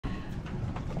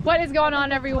What is going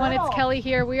on, everyone? It's Kelly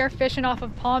here. We are fishing off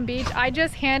of Palm Beach. I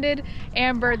just handed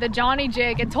Amber the Johnny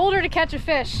jig and told her to catch a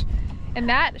fish, and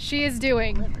that she is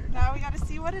doing. Now we got to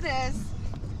see what it is.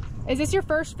 Is this your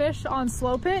first fish on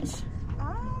slow pitch?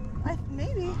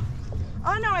 Maybe.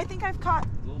 Oh no, I think I've caught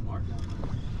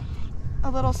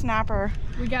a little snapper.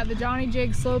 We got the Johnny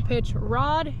jig slow pitch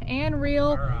rod and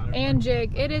reel and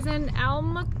jig. It is an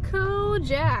Almaco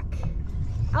jack.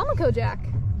 Almaco jack.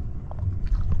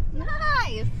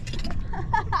 Nice.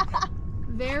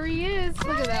 There he is.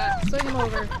 Look at that. Swing him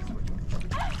over.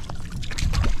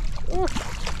 Ooh.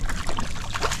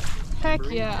 Heck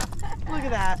yeah. Look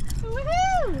at that.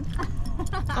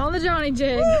 Woohoo! On the Johnny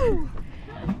jig. Woo!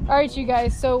 All right, you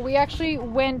guys, so we actually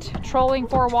went trolling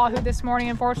for a wahoo this morning.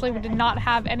 Unfortunately, we did not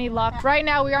have any luck. Right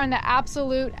now, we are in the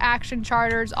Absolute Action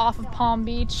Charters off of Palm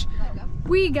Beach.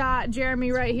 We got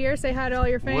Jeremy right here. Say hi to all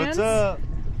your fans. What's up?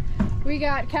 We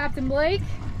got Captain Blake.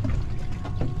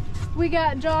 We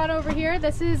got John over here.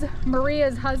 This is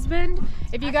Maria's husband.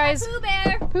 If you guys... Pooh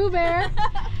Bear. Pooh Bear.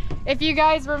 If you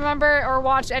guys remember or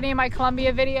watched any of my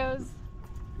Columbia videos,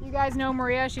 you guys know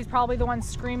Maria. She's probably the one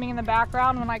screaming in the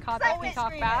background when I caught that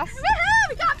peacock bass.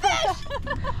 We got fish!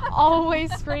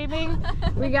 Always screaming.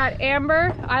 We got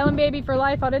Amber, Island Baby for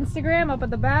Life on Instagram up at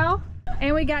the bow.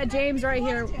 And we got James right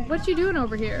here. What you doing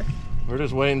over here? We're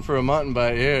just waiting for a mutton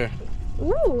bite here.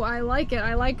 Ooh, I like it.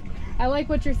 I like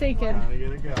what you're thinking. Gotta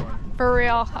get it going. For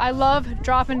real. I love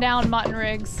dropping down mutton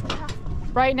rigs.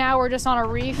 Right now we're just on a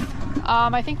reef.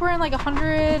 I think we're in like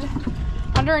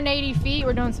 180 feet.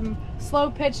 We're doing some slow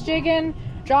pitch jigging,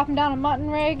 dropping down a mutton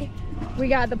rig. We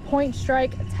got the Point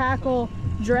Strike tackle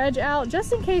dredge out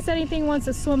just in case anything wants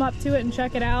to swim up to it and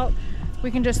check it out.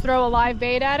 We can just throw a live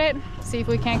bait at it, see if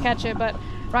we can't catch it. But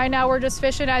right now we're just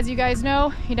fishing. As you guys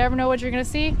know, you never know what you're gonna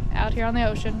see out here on the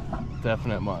ocean.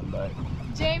 Definite mutton bite.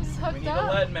 James is hooked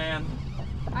up. A lead man.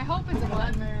 I hope it's a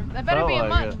mutton. That better be a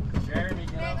mutton. Jeremy,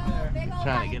 get up there. Big old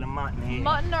Trying to get a mutton here.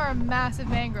 Mutton or a massive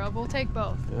mangrove. We'll take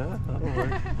both. Yeah, that'll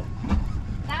work.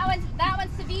 That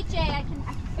one's ceviche. I can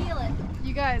feel it.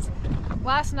 You guys,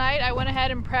 last night I went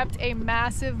ahead and prepped a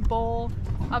massive bowl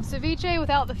of ceviche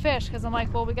without the fish because I'm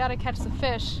like, well, we got to catch the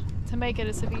fish to make it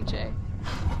a ceviche.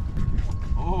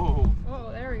 Oh.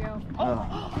 Oh, there we go.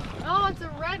 Oh, it's a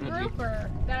red grouper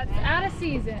that's out of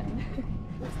season.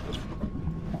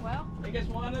 Well, Biggest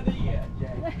one of the year,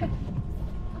 Jay.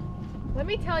 let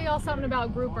me tell y'all something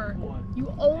about grouper. You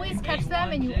always catch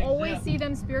them and you always see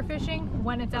them spearfishing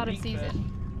when it's out of season.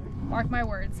 Mark my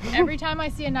words. Every time I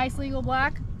see a nice legal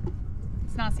black,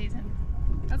 it's not season.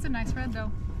 That's a nice red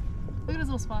though. Look at his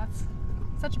little spots.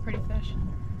 Such a pretty fish.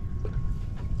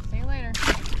 See you later.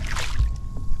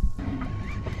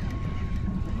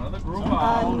 Another group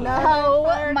Oh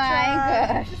my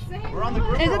gosh. We're on the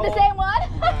group. Is it the same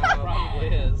one? Probably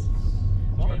is.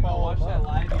 Watch that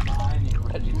line behind you.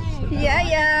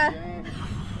 Yeah.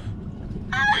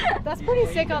 That's pretty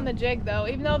sick on the jig though,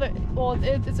 even though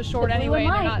it's a short anyway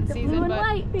and they're not in season. Blue and But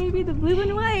white, baby, the blue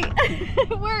and white.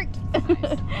 It worked.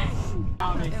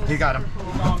 He got him.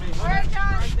 Alright,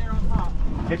 John. Right there on top.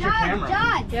 Hit your camera.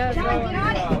 John, Yeah, John, go. get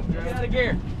on it. Take it out of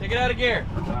gear. Take it out of gear.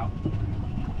 John,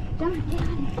 get on it.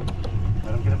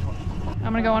 Let him get a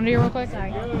I'm gonna go under you real quick.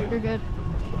 Sorry, you're good.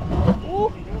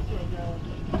 Ooh.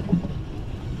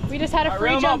 We just had a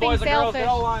free jumping sailfish.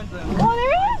 Oh,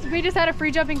 there it is! We just had a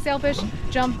free jumping sailfish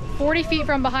jump 40 feet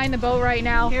from behind the boat right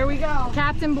now. Here we go.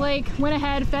 Captain Blake went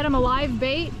ahead, fed him a live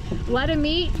bait, let him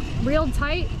eat, reeled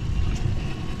tight.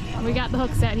 We got the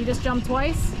hook set. He just jumped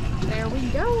twice. There we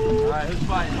go. Alright, who's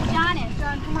fighting? John is.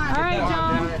 John, come on. All right,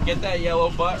 John. Get that yellow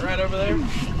butt right over there.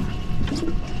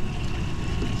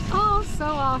 Oh, so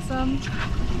awesome.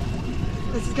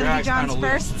 This is gonna be John's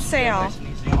first sail.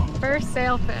 First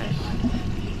sailfish.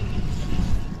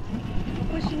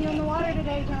 Pushing you in the water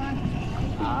today, John.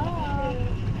 Oh.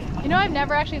 You know, I've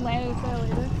never actually landed a sail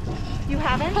either. You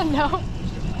haven't? No.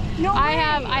 No I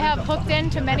have hooked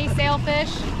into many sailfish,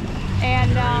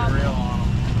 and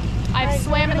I've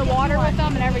swam in the water with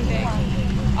them and everything.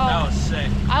 That Oh, was sick.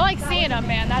 I like seeing them,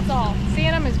 man. That's all.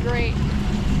 Seeing them is great.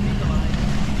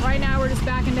 Right now, we're just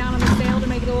backing down on the sail to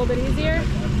make it a little bit easier.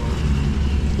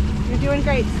 You're doing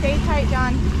great. Stay tight,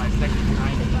 John. My second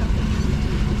time.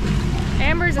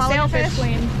 Amber's a Follow the sailfish fish.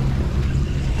 queen.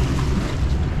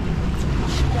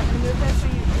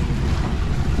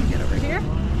 Get over here.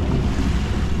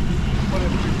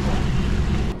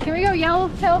 Can we go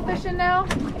yellowtail fishing now?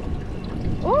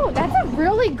 Oh, that's a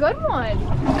really good one.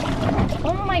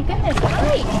 Oh my goodness,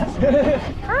 hi.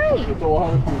 Hi.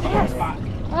 Yes.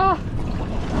 Oh,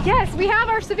 yes, we have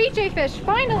our ceviche fish,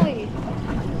 finally.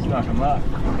 Stuck him up.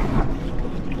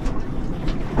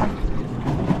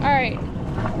 All right,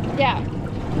 Yeah.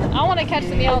 I want to catch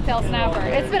some yellowtail snapper.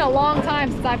 It's been a long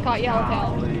time since I've caught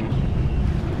yellowtail.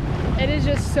 It is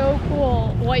just so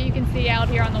cool what you can see out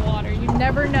here on the water. You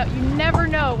never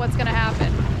know what's going to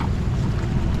happen.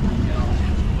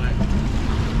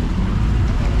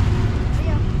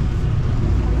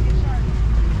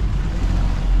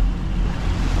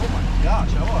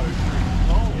 Gosh, that water's pretty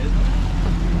cold, isn't it?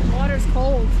 The water's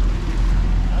cold.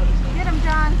 Get him,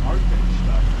 John.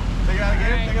 Take it out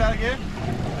again, take it out again.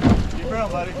 Keep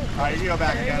going, buddy. Alright, you go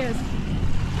back There again. he is.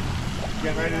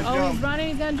 Get ready to Oh, jump. he's running,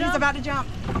 he's gonna jump. He's about to jump.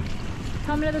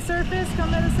 Coming to the surface,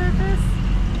 coming to the surface.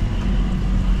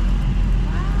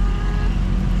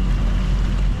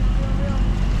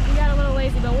 He got a little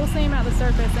lazy, but we'll see him at the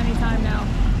surface anytime now.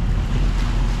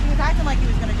 He was acting like he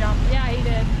was gonna jump. Yeah, he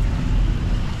did.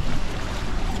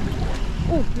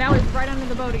 Ooh, now he's right under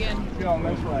the boat again. Let's go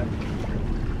this way.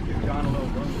 Give John a little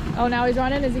bump. Oh, now he's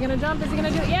running. Is he gonna jump? Is he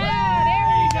gonna do it? Yeah, there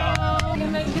we go. He's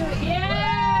gonna do it.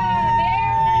 Yeah,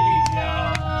 there we go.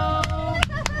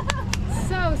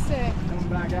 So sick. Come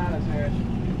back at us here.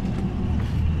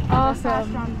 Awesome.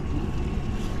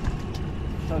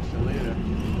 Touch the leader.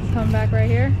 Let's come back right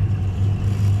here.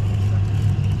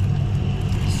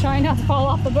 Just trying not to fall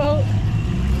off the boat.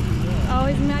 Oh,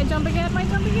 he might jump again, might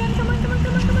jump again. Come on, come on,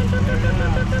 come on, come on, jump, jump, jump,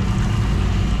 jump, jump, jump.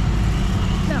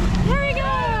 No, there he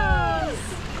goes!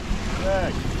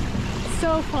 Good.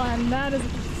 So fun, that is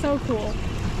so cool.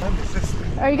 I'm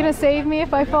consistent. Are you gonna save me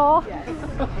if I fall?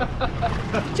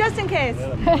 Just in case.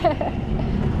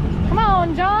 Come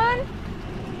on, John!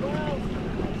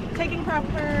 Taking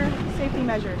proper safety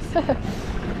measures.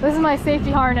 This is my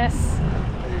safety harness.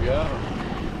 There you go.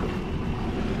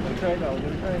 Get a crank now,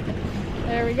 get a crank.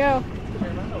 There we go.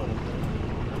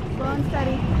 Slow and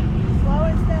steady. Slow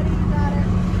and steady, you got it.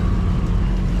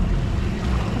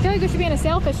 I feel like we should be in a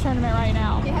sailfish tournament right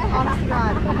now. Honest to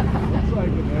God. Looks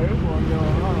like there's one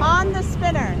going on. On the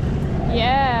spinner.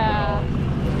 Yeah.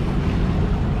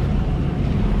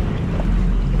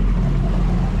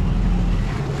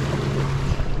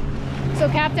 So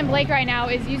Captain Blake right now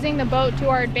is using the boat to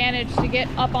our advantage to get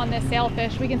up on this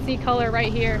sailfish. We can see color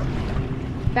right here.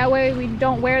 That way we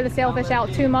don't wear the sailfish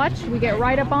out too much. We get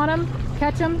right up on him,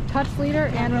 catch him, touch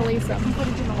leader, and release him. Put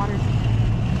it in the water.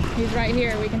 He's right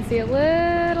here. We can see a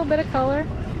little bit of color.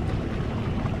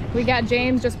 We got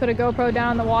James just put a GoPro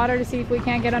down in the water to see if we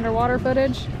can't get underwater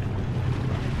footage.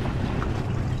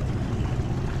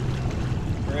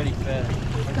 Pretty fit.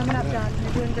 Coming up, John.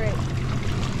 You're doing great.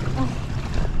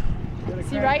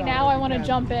 See, right now I want to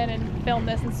jump in and film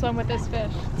this and swim with this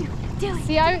fish. Do it.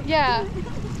 See, yeah.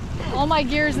 All my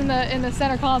gear's in the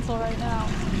center console right now.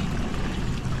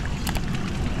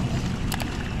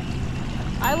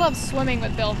 I love swimming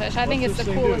with billfish. I think it's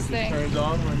the coolest thing. Turns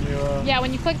on when you, Yeah,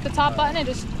 when you click the top button,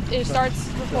 it starts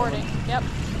recording. Yep.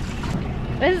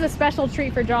 This is a special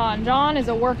treat for John. John is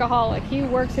a workaholic. He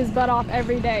works his butt off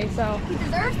every day, so. He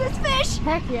deserves this fish.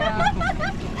 Heck yeah.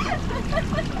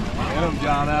 Get him,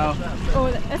 Jono.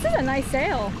 Oh, this is a nice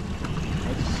sail.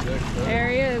 That's sick, bro. There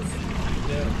he is.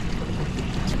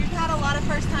 We've had a lot of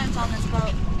first times on this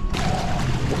boat.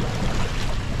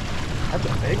 That's a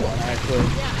big one, actually.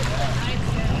 Yeah, it's a nice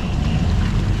sail.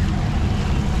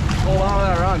 Hold on to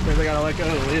that run because I gotta let go of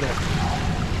the leader.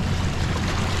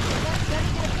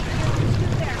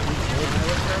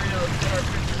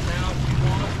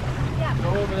 Go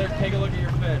over there, take a look at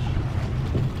your fish.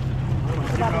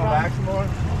 Keep going back some more. I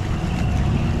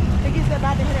think he's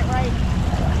about to hit it right.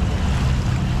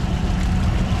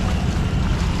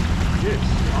 Dude,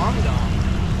 strong dog.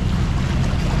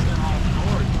 On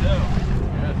board, too.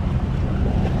 Good.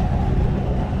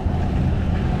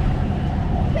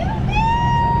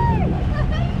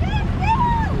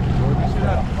 Where'd you see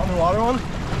that underwater one?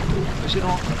 I should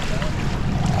all.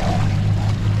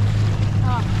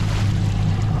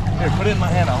 Here, put it in my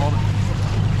hand, I'll hold it.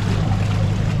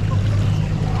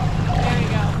 There you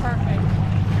go. Perfect.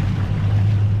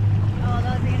 Oh,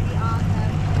 those are gonna be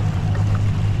awesome.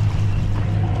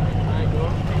 Alright, go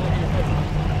over, take a look at your fish.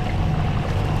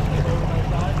 Take over my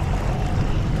side.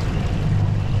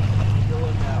 Good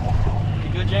look now. You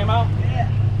good, J-Mo?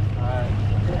 Yeah. Alright.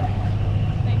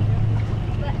 Thank you.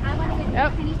 But I want to get. Yep.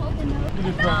 Can you hold the nose? You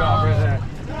just broke off right there.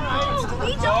 We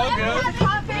It's all don't good. have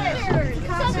caught pictures.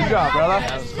 Good job, brother.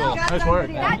 That was cool. Nice work.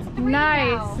 That's 3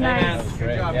 Nice, now. nice.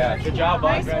 Great, yeah. Good job,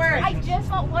 bud. Nice work. I just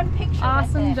want one picture.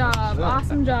 Awesome with it. job.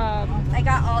 Awesome job. I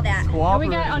got all that. And we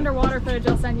Cooperate. got underwater footage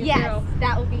I'll send you Yes, through.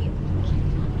 that will be.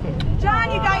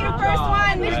 John, you got your first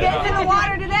one. You're getting in the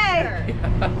water today.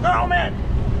 Oh, man.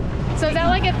 So is that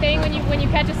like a thing when you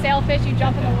catch a sailfish, you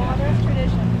jump in the water? It's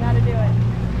tradition. You gotta do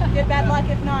it. Get bad luck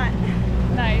if not.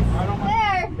 Nice.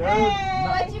 There. Hey,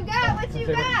 what you got? what you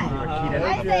got.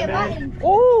 I say a button.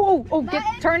 Oh,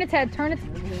 turn its head, turn its.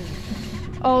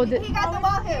 Oh, He got the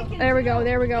wahoo. there we go,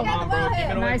 there we go. He got the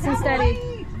wahoo. Nice and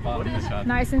steady.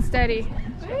 Nice and steady.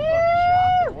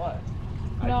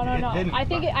 No. I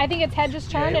think its head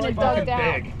just turned and it dug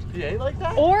down. He ate like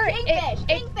that? Or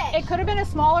Kingfish. it could have been a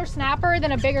smaller snapper,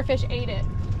 then a bigger fish ate it.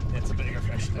 It's a bigger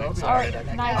fish. All right,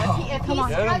 nice. If Come on.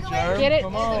 he's struggling, Get it.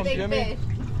 Come it's a on, big Jimmy. fish.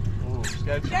 Ooh,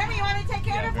 sketchy. Jeremy, you want me to take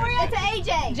care of it for you? It's an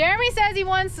AJ. Jeremy says he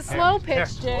wants the slow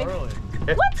pitch jig.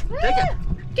 What? Take it.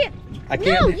 Get. I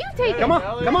can't. No, you take it. Come on,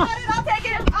 come on. I'll take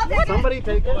it. I'll take it. Somebody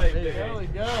take it. There we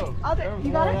go. I'll take it.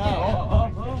 You got it?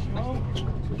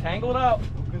 Tangled up.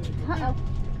 Uh-oh.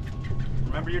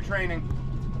 Remember your training.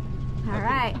 All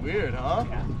right. Weird, huh?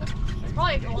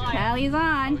 Probably a Goliath. Kelly's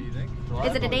on. You think?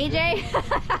 Is it an AJ?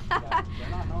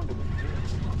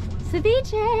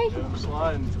 Ceviche.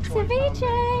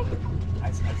 Ceviche.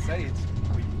 I'd say it's.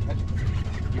 We can catch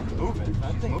it. You can move it.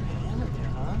 I think.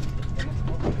 Huh?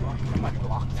 It might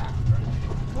block that.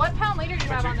 What pound leader do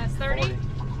you have on this? 30?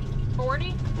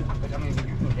 40? But I mean, you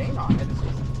can gain on it. It's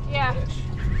just a Yeah. fish.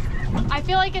 I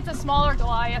feel like it's a smaller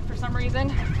Goliath for some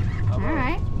reason. All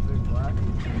right.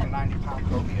 A 90-pound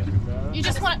cobia. You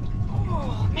just want.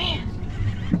 Oh man.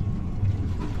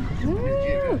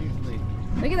 Woo.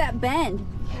 Look at that bend.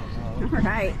 All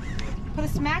right. Put a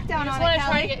smack down I just on want it, to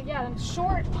try to Kelly. get them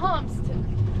short pumps to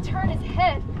turn his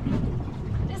head.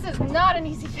 This is not an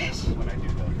easy fish.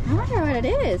 I wonder what it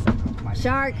is.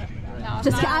 Shark. No, it's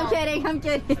Just, not. I'm kidding. I'm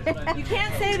kidding. You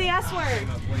can't say the S word.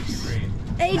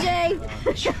 AJ.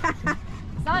 It's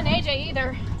not an AJ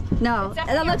either. No, It's that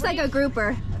definitely looks a like a reef.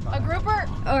 grouper. A grouper?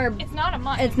 Or It's not a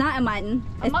mutton. it's not a mutton.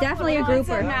 It's mutton definitely a would It's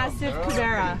a grouper. massive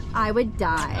cabera. I would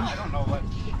die. I don't know what.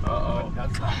 Uh-oh.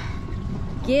 That's not.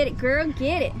 Get it, girl.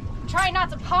 Get it. Try not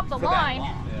to pop the line.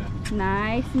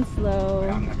 Nice and slow.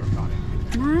 I've never caught it.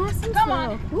 Nice and Come slow.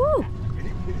 on. Woo.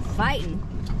 Fighting.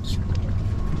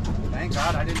 Thank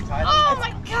God I didn't tie Oh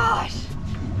my gosh!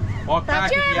 Walk back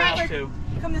if you Jeremy. have to.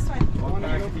 Come this way. Walk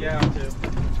back if you have to.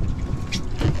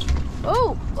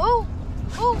 Oh, oh,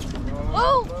 oh,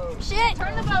 oh, shit.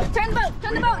 Turn the boat. Turn the boat.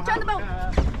 Turn the boat. Turn the boat.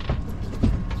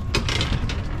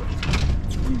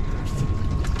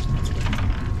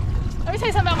 Let me tell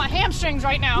you something about my hamstrings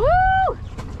right now. Woo.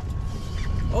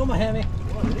 Oh, my hammy.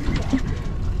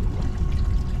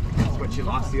 That's what you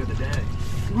lost the other day.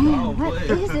 Man, what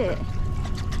is it?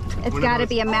 It's got to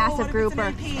be a massive what grouper.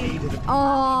 if it's an AP?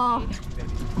 Oh,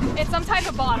 It's some type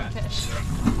of bottom fish.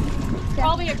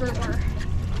 Probably a grouper.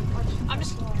 I'm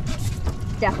just,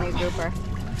 definitely a grouper.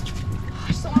 I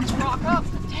just don't want to rock up.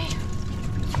 Damn.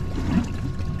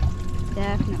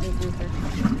 Definitely a grouper.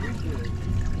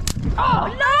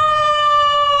 Oh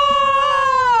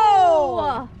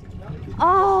Oh!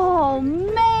 Oh,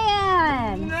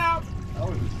 man! That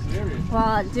was serious.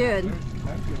 Well, dude,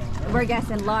 we're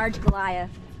guessing large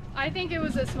Goliath. I think it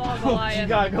was a small Goliath.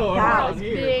 got going That around was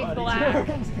here, big buddy. black.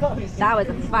 That was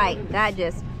a fight. That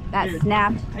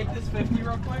snapped. Take this 50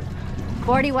 real quick.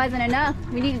 40 wasn't enough.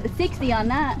 We needed the 60 on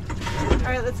that. All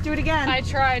right, let's do it again. I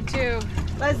tried too.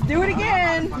 Let's do it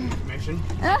again. Mission.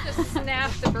 Just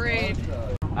snapped the braid.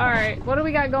 All right, what do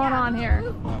we got going on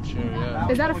here? Not sure, yeah.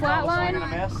 Is that a flat line?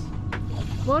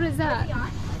 What is that?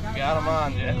 Got him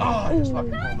on, yeah. Oh, I just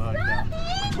fucking pulled the hook down.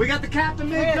 We got the captain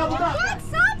mid doubled up.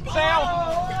 Sail!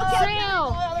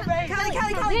 Kelly,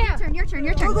 Your turn, your turn,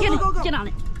 your turn. Go, Get, go, go. get on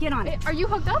it. Get on it. Are you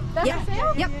hooked up? That's Yep. a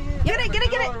sail? Yep. Get it, get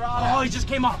it, get it. Oh, he just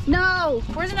came off. No.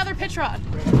 Where's another pitch rod?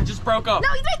 It just broke up. No,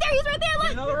 he's right there. He's right there.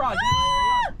 Look. Another rod.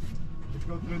 Just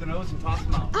go through the nose and toss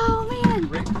them out. Oh, man.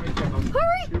 Right there.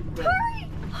 Hurry. Hurry.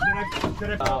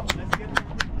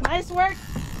 Nice work,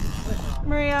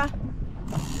 Maria.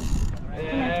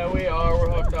 Yeah, we are. We're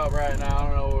hooked up right now. I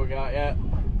don't know what we got yet.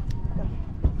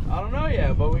 I don't know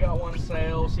yet, but we got one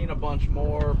sail. Seen a bunch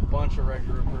more. Bunch of red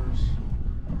groupers.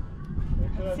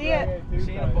 See it?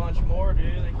 Seen a bunch more,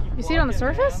 dude. They keep You see it on the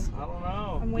walking, surface? man. I don't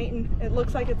know. I'm waiting. It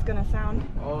looks like it's gonna sound.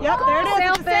 Oh, Yep, there it is.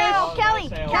 Sail It's a fish. Oh, Kelly,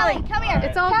 sail. Kelly, come here.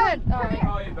 It's all good. All Let me right.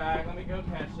 call you back. Let me go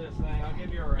catch this thing. I'll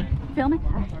give you a ring. Film it.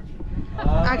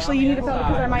 Actually, you need to film it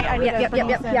because I might. I need to Yep. bring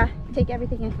this in. Yeah. Take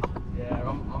everything in. Yeah,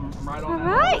 I'm right on All that.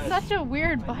 right. ledge. Such a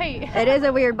weird bite. It is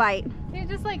a weird bite. You're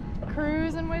just like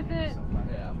cruising with it.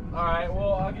 Yeah. All right.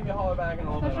 Well, I'll give you a holler back in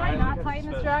a little So bit. should I not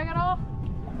tighten this drag at all?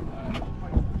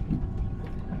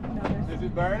 Is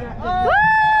it burning? Woo!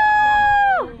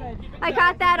 I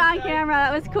caught that on camera.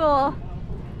 That was cool.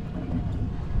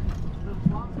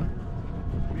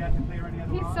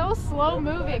 He's so slow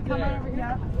moving. Come on over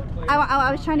here.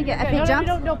 I was trying to get, if it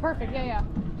jumps, No, perfect. Yeah.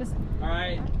 Just, All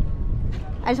right.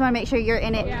 I just want to make sure you're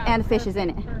in it yeah. and the fish is in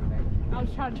it. Perfect. I'll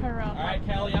just try to turn around. All right,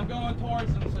 Kelly. I'm going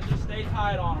towards them, so just stay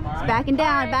hide on him, all It's right? backing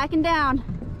down, backing down.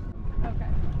 Okay.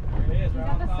 There he is, He's right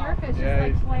at on the top. surface, Yeah, just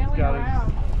like he's flailing got his-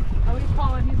 around. Oh, he's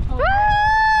pulling. He's pulling.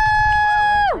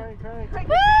 Woo! Crank, crank. Crank,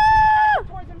 Woo!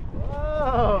 towards him.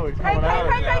 Whoa, he's Crank, coming out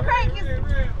crank, of crank, it. crank,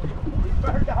 crank. He's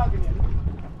bird dogging you.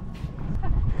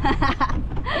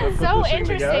 It's Put so this thing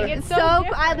interesting. together. It's so, So,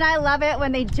 different. and I love it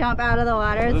when they jump out of the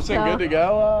water. Is this thing good to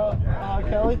go,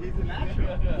 Kelly?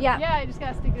 Yeah. Yeah, I just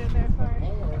gotta stick it in there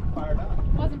first.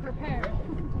 Wasn't prepared.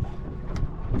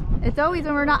 It's always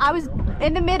when we're not. I was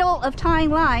in the middle of tying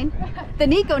line, the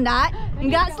Nico knot,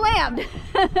 and got slammed.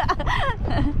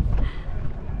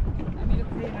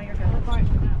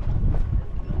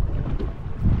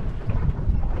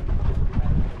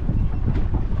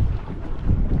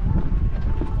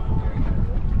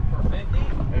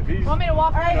 If he's... Want me to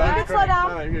walk right you back? can slow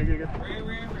down. No, you're good.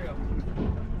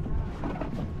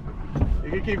 You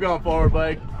can keep going forward,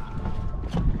 Blake.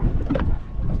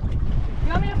 You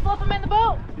want me to flip him in the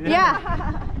boat?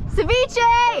 Yeah. Ceviche!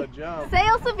 Gotta jump.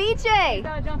 Sail ceviche!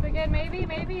 Gotta jump again, maybe?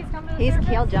 Maybe he's coming to the He's surface.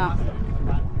 he'll jump.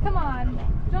 Come on,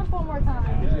 jump one more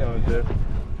time. He's going to.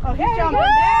 Oh, he's There you jumping go.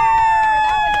 there.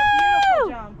 That was a beautiful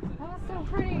jump. That was so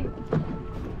pretty.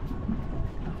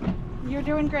 You're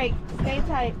doing great. Stay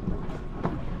tight.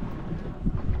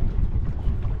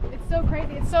 It's so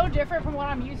crazy. It's so different from what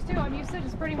I'm used to. I'm used to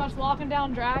just pretty much locking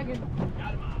down drag and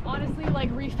honestly like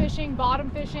refishing, bottom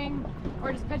fishing,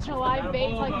 or just pitching a live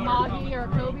bait like a mahogany or a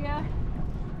cobia.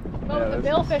 But with the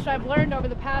billfish I've learned over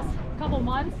the past couple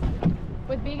months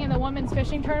with being in the women's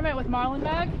fishing tournament with Marlin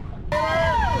Bag. Here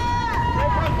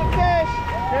comes the fish!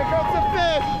 Here comes the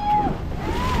fish!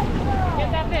 Get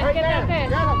that fish, Right get that there. fish.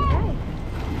 Got him.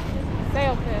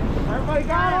 Sailfish. Everybody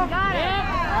got him? Got it.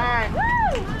 All right.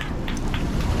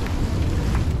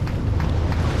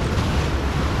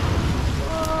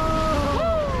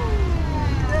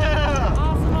 Yeah.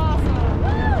 Awesome, awesome.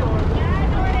 Yeah,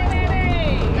 doing it, baby.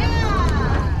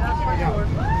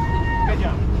 Good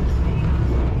job.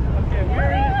 Okay,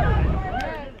 where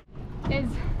Is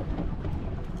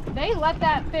they let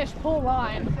that fish pull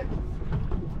line.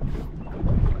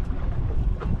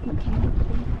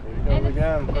 Here And he comes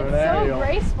again for an it's so aerial.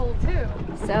 graceful too.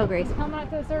 So graceful. Coming up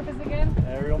to the surface again.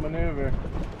 Aerial maneuver.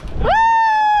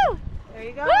 Woo! There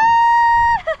you go.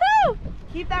 Woo!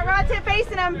 Keep that rod tip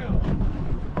facing him.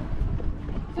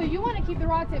 So you want to keep the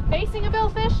rod tip facing a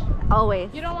billfish? Always.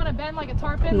 You don't want to bend like a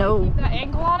tarpon? No. Like keep that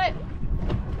angle on it?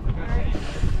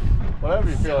 Whatever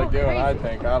you feel So like doing, I crazy.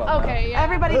 think. I don't know. Okay, yeah.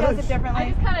 Everybody does it I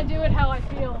differently. just kind of do it how I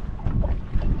feel.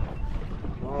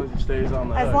 As long as he stays on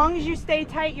the As hook. long as you stay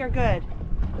tight, you're good.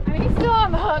 I mean, he's still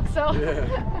on the hook, so. Yeah.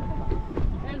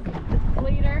 There's the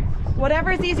leader.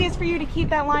 Whatever is easiest for you to keep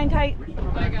that line tight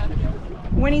I got you.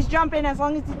 when he's jumping, as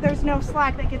long as there's no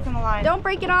slack that gets in the line. Don't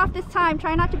break it off this time.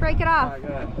 Try not to break it off.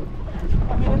 Alright,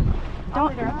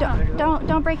 good.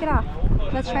 Don't break it off.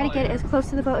 Let's try to get it as close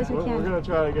to the boat as we We're can. gonna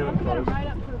try to get him close. Right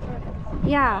up to the surface.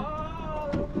 Yeah.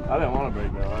 I didn't want to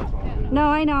break that. That's all. No,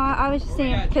 I know. I was just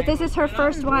saying because this is her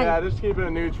first one. Yeah, just keep it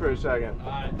in neutral for a second.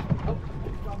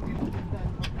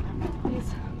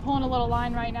 He's pulling a little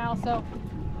line right now. So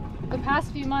the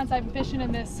past few months I've been fishing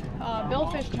in this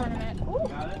billfish tournament.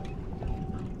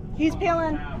 He's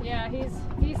peeling. Yeah, he's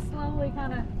slowly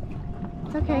kind of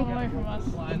It's okay. away from us.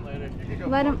 Line later. You can go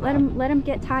Let him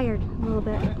get tired a little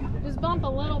bit. Just bump a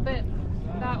little bit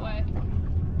that way.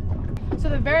 So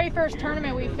the very first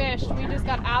tournament we fished, we just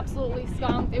got absolutely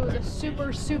skunked. It was a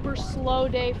super, super slow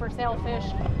day for sailfish.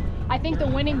 I think the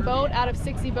winning boat out of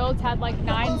 60 boats had like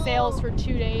 9 sails for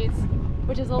 2 days,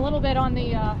 which is a little bit on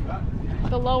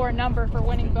the lower number for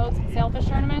winning boats in sailfish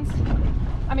tournaments.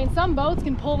 I mean, some boats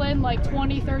can pull in like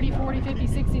 20, 30, 40, 50,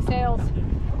 60 sails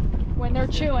when they're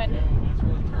chewing.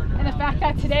 And the fact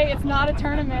that today it's not a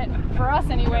tournament, for us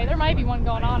anyway, there might be one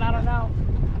going on, I don't know.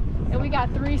 And we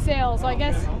got 3 sails, so I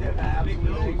guess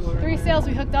 3 sails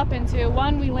we hooked up into.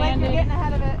 One we Like you're landed, getting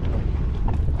ahead of it.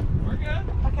 We're good.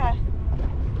 Okay.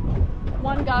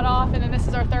 one got off, and then this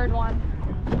is our 3rd one.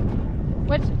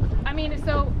 Which, I mean,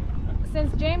 so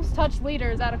since James touched leader,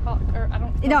 is that a call? Or I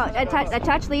don't. No, a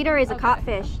touch leader is a caught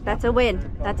fish. That's a win.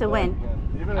 That's a win.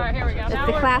 Even All right, here we go. That's Now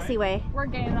the classy way. we're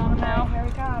gaining on him now. Here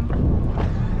we come.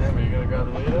 Yeah, but you gotta grab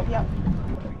the leader. Yep.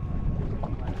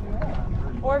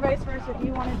 Or vice versa, if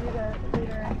you want to do the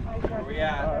leader and vice versa. Where we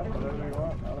at? Alright, whatever you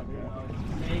want. I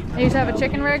don't care. You just have a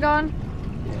chicken rig on?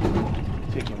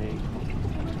 Chicken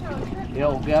egg. The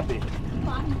old guppy.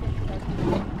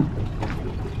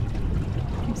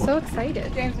 I'm so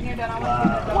excited. James, when you're done, I want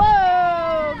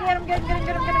Whoa! Get him, get him, get him,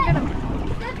 get him, get him, get him.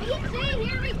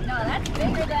 No, that's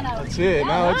bigger than a. That's it.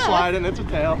 No, it's sliding. It's a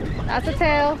tail. That's a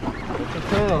tail. It's a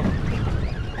tail.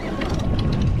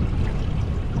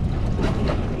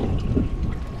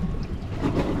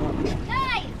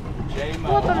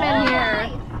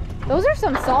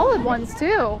 some solid ones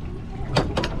too.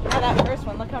 Yeah, that first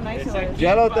one. Look how nice it was.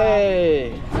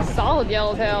 Yellowtail. It's a solid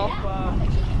yellowtail.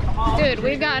 Dude,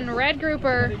 we've gotten red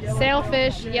grouper,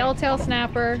 sailfish, yellowtail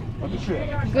snapper,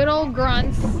 good old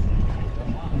grunts.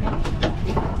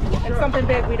 It's something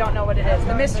big. We don't know what it is.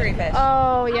 The mystery fish.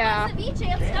 Oh yeah.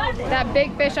 That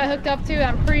big fish I hooked up to,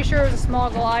 I'm pretty sure it was a small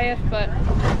Goliath, but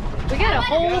we got a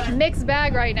whole mixed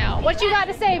bag right now. What you got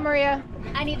to say, Maria?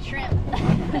 I need shrimp.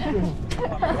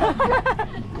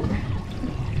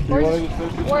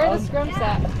 Where are the scrimps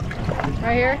at?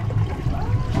 Right here?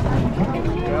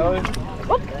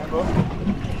 Whoop.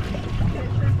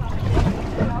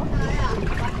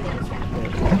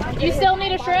 You still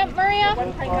need a shrimp, Maria?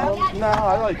 No,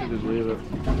 I like to just leave it.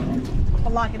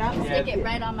 I'll lock it up. Stick it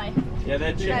right on my Yeah,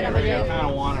 that chicken Right on rig, my I jig. kind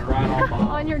of want it right on my.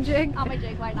 On your jig? on my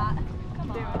jig. Why not?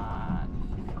 Come on.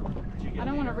 I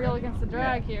don't want to reel against the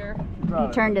drag here. He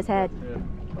turned his head.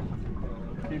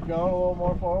 Keep going a little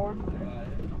more forward.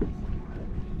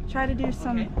 Try to do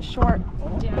some short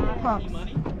Yeah. pumps.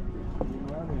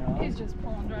 He's just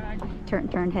pulling drag.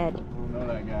 Turned head. I know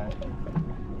that guy.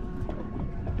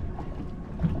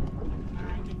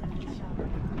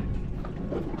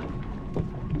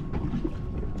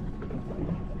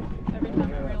 Every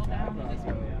time I reel down, he just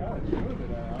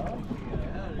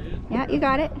Yeah, you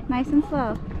got it. Nice and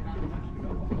slow.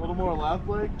 A little more left,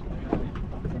 Blake.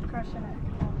 Keep crushing it.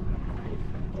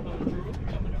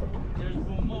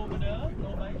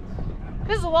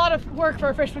 This is a lot of work for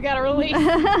a fish we gotta release. In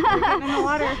the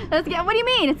water. Let's get. What do you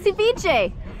mean? It's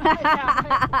ceviche.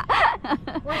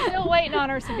 We're still waiting on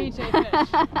our ceviche fish.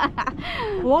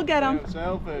 We'll get them.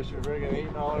 Sailfish are friggin'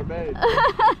 eating all our bait.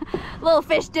 Little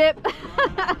fish dip.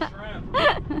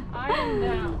 I am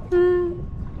down.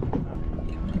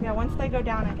 Yeah, once they go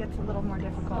down, it gets a little more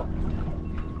difficult.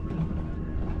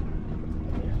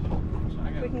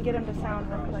 If we can get them to sound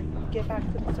like get back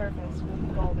to the surface, we'll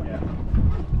be golden.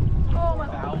 Oh my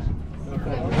God.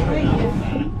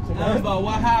 But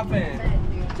what happened?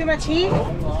 Too much heat?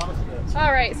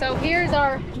 All right, so here's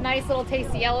our nice little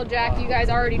tasty yellowjack. You guys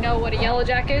already know what a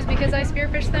yellowjack is because I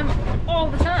spearfish them all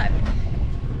the time.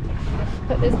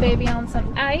 Put this baby on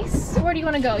some ice. Where do you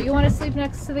want to go? You want to sleep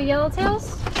next to the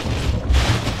yellowtails?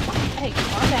 Hey,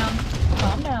 calm down.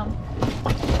 Calm down.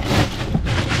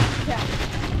 Yeah.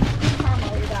 Calm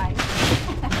while you're dying.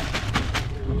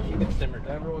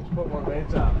 Everyone's put more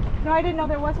baits out. No, I didn't know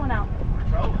there was one out.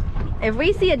 If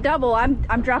we see a double, I'm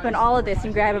dropping all of this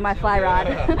and grabbing my fly rod.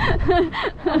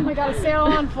 Oh my God, a sail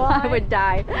on fly. I would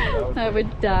die. I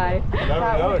would die. You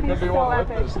never know, it could be one with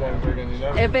this thing. Friggin', you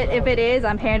never If it is,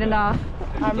 I'm handing off.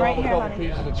 I'm right here, a couple honey.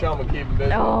 pieces of chum and keep them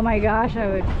busy. Oh my gosh, I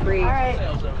would freeze. All right.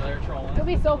 It'll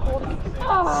be so cool.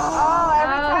 Oh,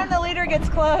 every time the leader gets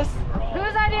close.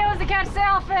 Whose idea was to catch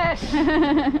sailfish?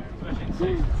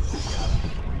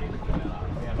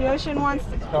 The ocean wants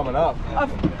to. It's coming up.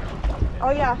 Oh,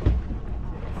 yeah.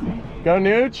 Go,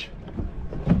 Nooch.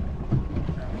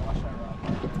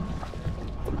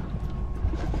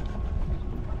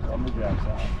 Lumberjack's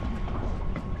out.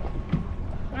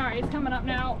 All right, he's coming up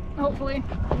now, hopefully.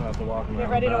 I'm gonna have to walk him Get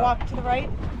around ready to back. walk to the right.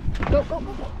 Go, go,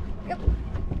 go. Yep.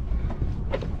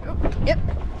 Yep.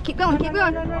 Keep going, keep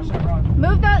going.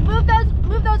 Move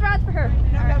those rods for her.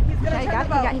 No, he's Yeah, gonna you turn got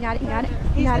the it, you got boat. it, you got it, you got it.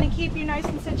 He's You got gonna it. keep you nice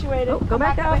and situated. Oh, go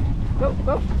back that way. Go,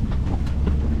 go.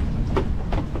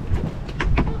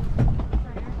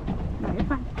 No, you're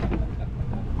fine.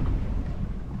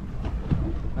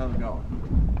 How's it going?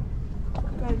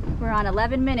 Good. We're on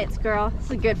 11 minutes, girl. This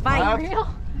is a good fight. Real?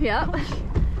 Yep.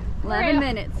 11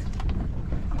 minutes.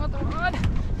 What the rod?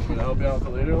 Can I help you out with the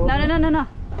leader? No.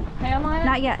 Hand line it?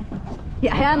 Not yet.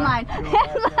 Yeah, hand line.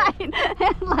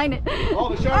 Hand line it.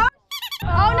 Oh, the shark!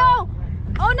 Oh no!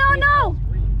 Oh no!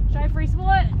 Should I free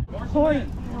split? Hurry!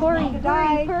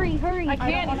 I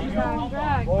can't. He's on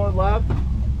drag. Forward, left.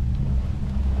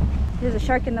 There's a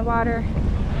shark in the water. I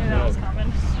knew that was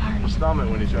coming. Stomach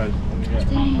when he tries.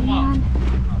 Dang, man.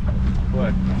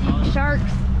 What?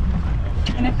 Sharks.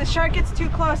 And if the shark gets too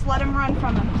close, let him run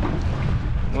from him.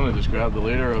 I'm gonna just grab the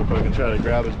leader real quick and try to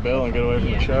grab his bill and get away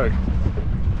from the shark.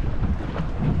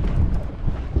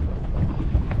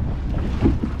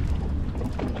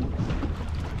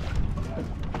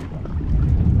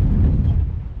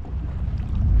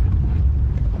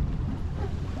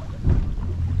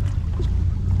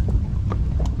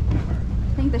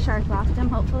 I think the shark lost him,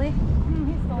 hopefully.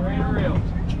 He's still around.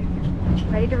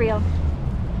 Ready to reel.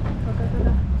 Go, go, go,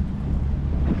 go.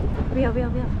 Reel.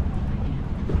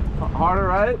 Harder,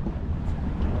 right?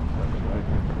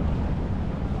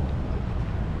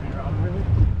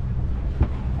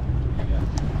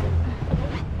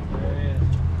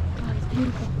 Oh, he's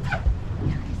beautiful.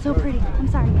 He's so pretty.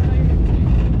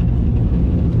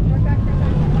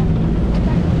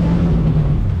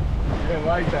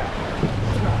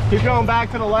 Keep going back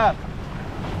to the left.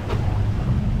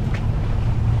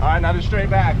 All right, now just straight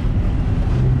back. Here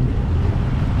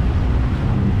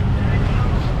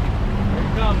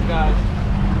it comes, guys.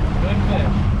 Good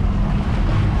fish.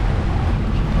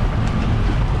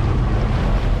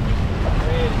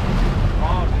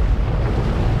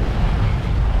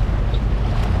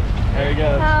 There you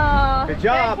go. Oh, Good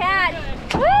job. Good catch.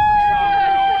 Woo!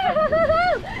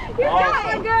 You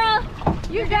got it, girl.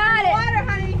 You got it. Water,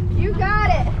 honey. You got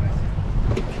it.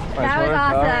 That was work.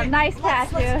 awesome. All right. Nice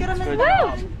catch, Let's dude. get them in.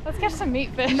 Woo! Let's catch some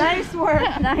meat fish. Nice work.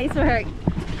 Nice work.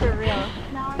 For real.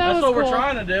 That That's was what cool. we're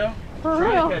trying to do. For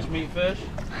Trying real. to catch meat fish.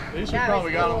 These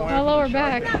probably got them away My from lower the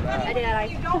shark. back. I did that.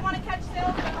 You don't want to catch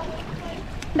sailfish.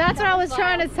 That's what I was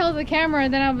trying to tell the camera,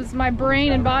 and then my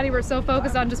brain and body were so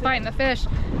focused on just fighting the fish.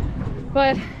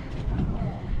 But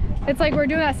it's like we're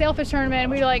doing that sailfish tournament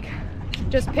and we like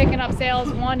just picking up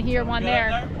sails, one here, one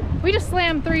there. We just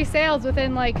slammed 3 sails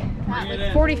within like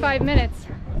 45 minutes.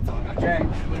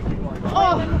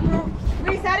 Oh!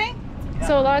 Resetting?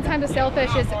 So a lot of times the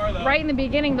sailfish is right in the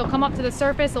beginning, they'll come up to the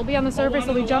surface, they'll be on the surface,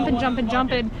 they'll be jumping.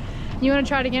 You want to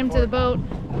try to get them to the boat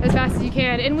as fast as you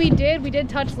can. And we did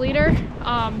touch leader,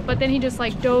 but then he just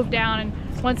like dove down,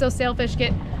 and once those sailfish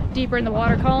get deeper in the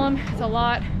water column, it's a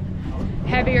lot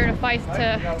heavier to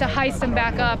heist them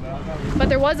back up. But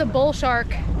there was a bull shark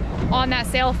on that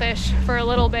sailfish for a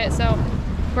little bit, so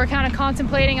we're kind of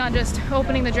contemplating on just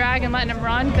opening the drag and letting him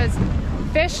run, because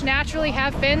fish naturally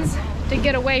have fins to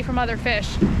get away from other fish.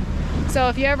 So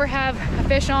if you ever have a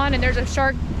fish on and there's a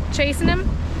shark chasing him,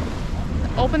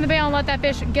 open the bail and let that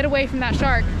fish get away from that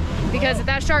shark, because if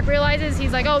that shark realizes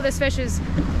he's like, oh, this fish is,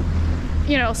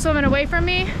 you know, swimming away from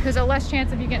me, there's a less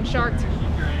chance of you getting sharked.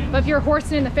 But if you're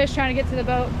horsing in the fish trying to get to the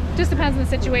boat, just depends on the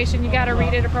situation. You got to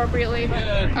read it appropriately.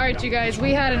 All right, you guys,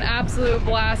 we had an absolute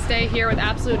blast day here with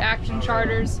Absolute Action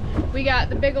Charters. We got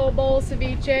the big old bowl of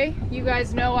ceviche. You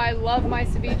guys know I love my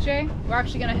ceviche. We're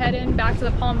actually going to head in back to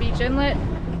the Palm Beach Inlet,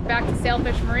 back to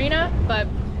Sailfish Marina. But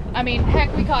I mean,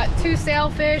 heck, we caught 2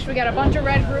 sailfish. We got a bunch of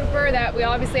red grouper that we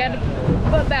obviously had to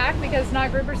put back because it's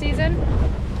not grouper season.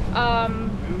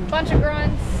 Bunch of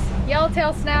grunts,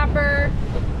 yellowtail snapper,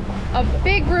 a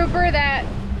big grouper that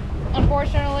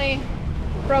unfortunately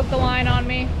broke the line on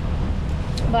me.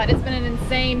 But it's been an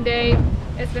insane day.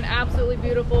 It's been absolutely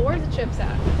beautiful. Where's the chips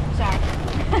at? Sorry.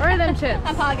 Where are them chips?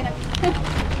 I'm hogging it.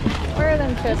 Where are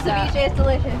them chips at? Ceviche is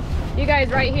delicious. You guys,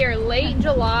 right here, late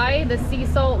July, the sea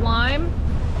salt lime.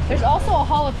 There's also a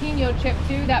jalapeno chip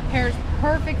too that pairs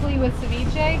perfectly with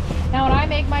ceviche. Now when I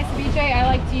make my ceviche, I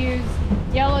like to use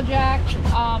yellow jack.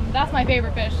 That's my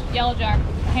favorite fish, yellow jack,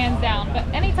 hands down. But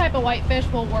any type of white fish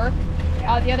will work.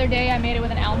 The other day I made it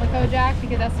with an almaco jack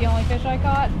because that's the only fish I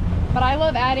caught. But I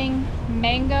love adding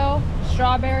mango,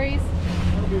 strawberries,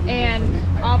 and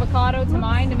avocado to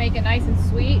mine to make it nice and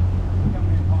sweet.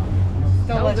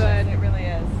 So Delicious. good. It really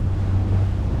is.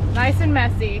 Nice and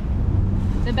messy.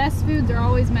 The best foods are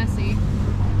always messy.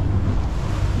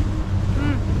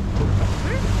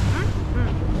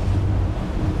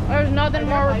 There's nothing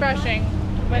more refreshing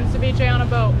than ceviche on a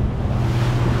boat.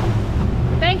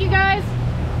 Thank you guys.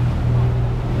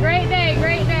 Great day,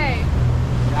 great day.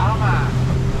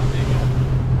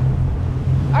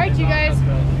 Alright you guys,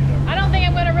 I don't think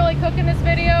I'm going to really cook in this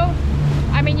video.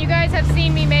 I mean, you guys have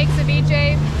seen me make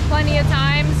ceviche plenty of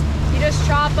times. You just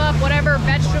chop up whatever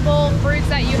vegetable, fruits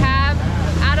that you have,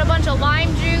 add a bunch of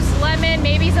lime juice, lemon,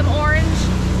 maybe some orange.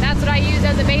 That's what I use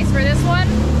as a base for this one.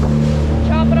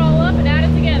 Chop it all up and add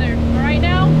it together. All right,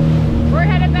 now we're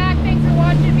headed back. Thanks for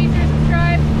watching. Be sure to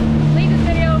subscribe. Leave this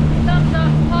video a thumbs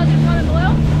up, positive comment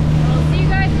below. We'll see you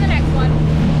guys in the next one.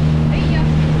 See ya.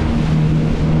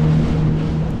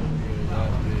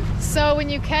 So when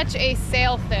you catch a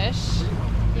sailfish,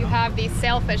 you have these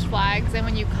sailfish flags, and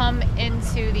when you come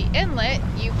into the inlet,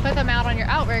 you put them out on your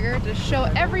outrigger to show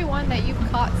everyone that you've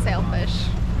caught sailfish.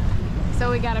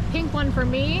 So we got a pink one for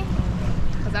me,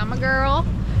 because I'm a girl,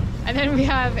 and then we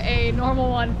have a normal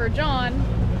one for John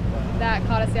that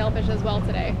caught a sailfish as well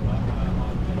today.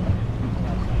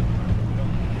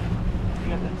 You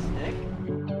got that stick?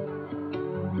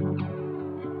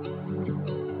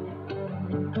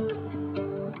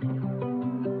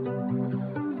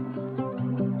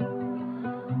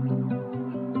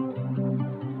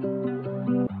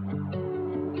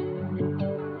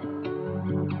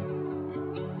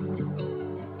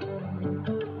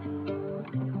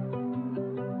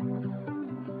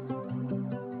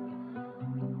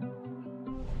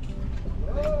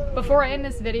 Before I end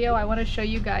this video, I want to show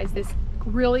you guys this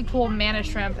really cool manna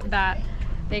shrimp that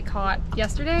they caught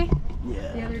yesterday,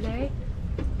 the other day.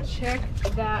 Check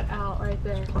that out right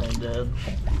there. Plain dead.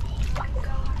 Oh my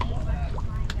god.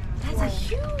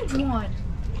 one.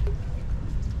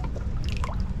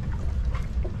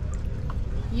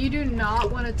 You do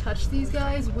not want to touch these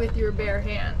guys with your bare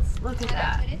hands. Look at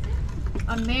that.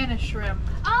 A manna shrimp.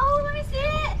 Oh, let me see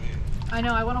it. I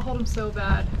know, I want to hold them so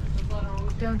bad.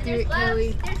 Don't do it,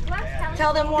 Kelly. There's gloves, Kelly.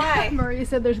 Tell them why. Maria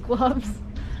said there's gloves.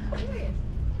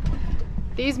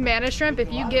 These manna shrimp,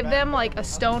 if you give them like a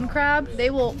stone crab, they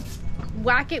will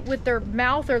whack it with their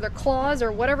mouth or their claws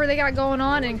or whatever they got going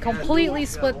on and completely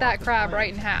split that crab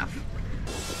right in half.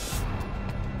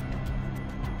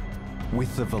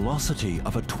 With the velocity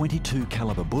of a .22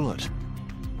 caliber bullet,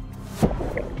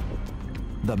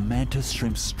 the mantis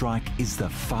shrimp strike is the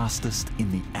fastest in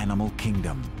the animal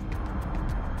kingdom.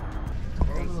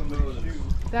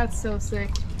 That's so sick.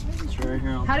 It's right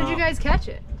here on How did you guys catch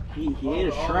it? He ate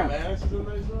a shrimp.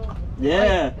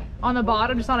 Yeah. On the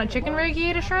bottom, just on a chicken rig, he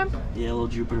ate a shrimp? Yeah, a little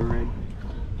Jupiter rig.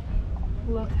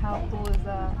 Look how cool is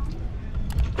that?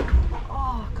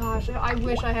 Oh gosh, I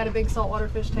wish I had a big saltwater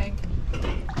fish tank.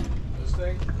 This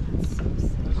thing?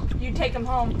 You take him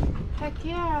home. Heck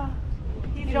yeah.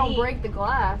 He's You don't neat. break the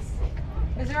glass.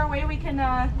 Is there a way we can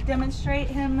demonstrate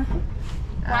him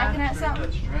whacking at something?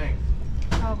 Strength.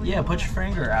 Probably Yeah, not. put your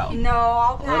finger out. No,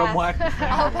 I'll Let him pass. whack the finger.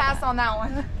 I'll pass on that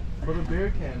one. Put a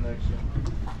beer can next to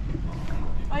him.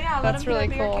 Oh yeah, let That's him really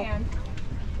do a beer cool. can.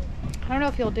 I don't know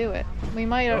if he'll do it. We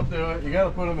might. Don't do it. You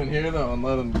gotta put them in here though and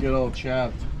let them get all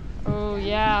chapped. Oh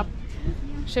yeah.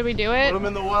 Should we do Put it? them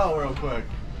in the well real quick.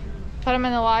 Put them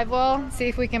in the live well. See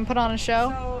if we can put on a show.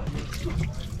 So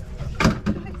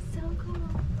That's so cool.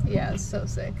 Yeah, it's so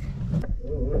sick.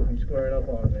 Ooh, I'm squaring up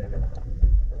on it, baby.